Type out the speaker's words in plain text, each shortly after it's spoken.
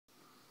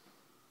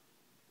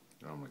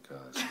my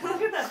God.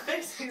 Look at that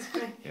face he's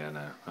making. Yeah, I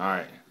know.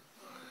 Alright.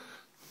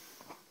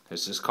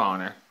 This is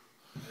Konner.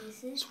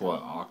 It's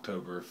what,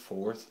 October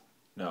 4th?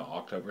 No,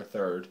 October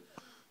 3rd.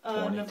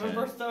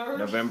 November 3rd.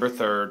 November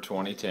 3rd,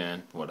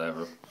 2010.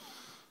 Whatever.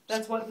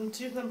 That's what, in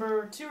tooth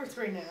number 2 or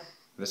 3 now?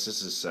 This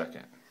is his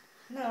second.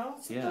 No,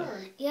 it's the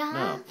third. Yeah.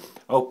 No.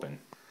 Open.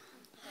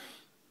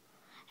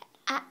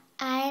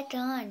 I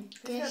done.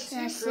 This is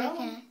the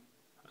second.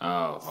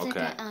 Oh, okay.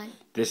 Second one.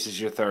 This is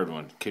your third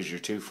one, because your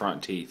 2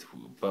 front teeth,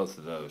 both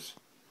of those.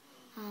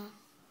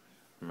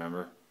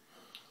 Remember?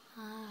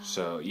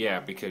 So, yeah,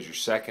 because your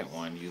second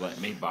one, you let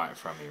me buy it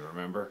from you,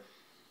 remember?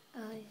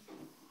 Oh,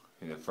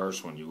 The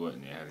first one you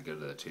wouldn't. You had to go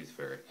to the tooth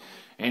fairy.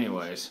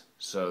 Anyways,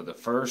 so the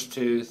first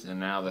tooth and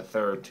now the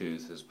third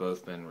tooth has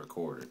both been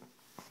recorded.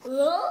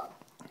 yeah.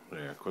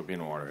 Yeah, quit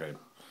being a waterhead.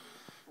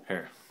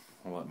 Here,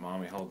 I'll let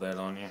Mommy hold that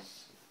on you.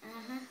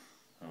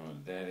 Oh,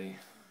 Daddy.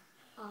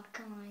 Oh,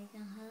 come on, you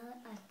can hold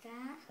it like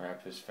that.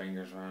 Wrap his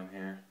fingers around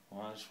here.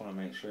 Well, I just want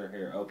to make sure.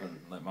 Here, open.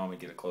 Let Mommy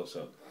get a close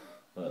up.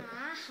 Look,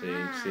 see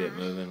it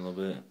moving a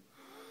little bit.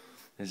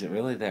 Is it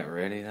really that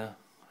ready though?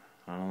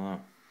 I don't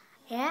know.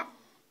 Yeah.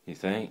 You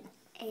think?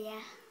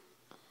 Yeah.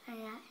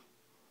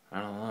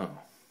 I don't know.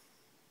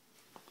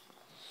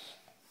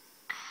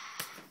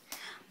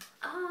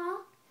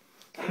 Oh.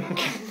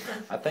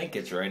 I think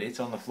it's ready. It's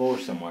on the floor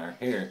somewhere.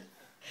 Here,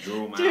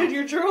 drool mouth. Dude,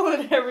 you're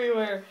drooling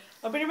everywhere.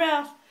 Open your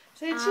mouth.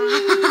 Say cheese.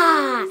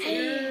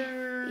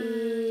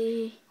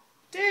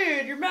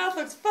 Dude, your mouth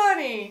looks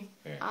funny.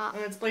 Here.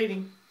 And it's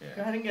bleeding. Yeah.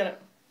 Go ahead and get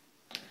it.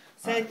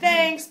 Say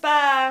thanks,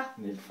 bye.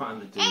 Need to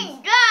find the tooth. Hey,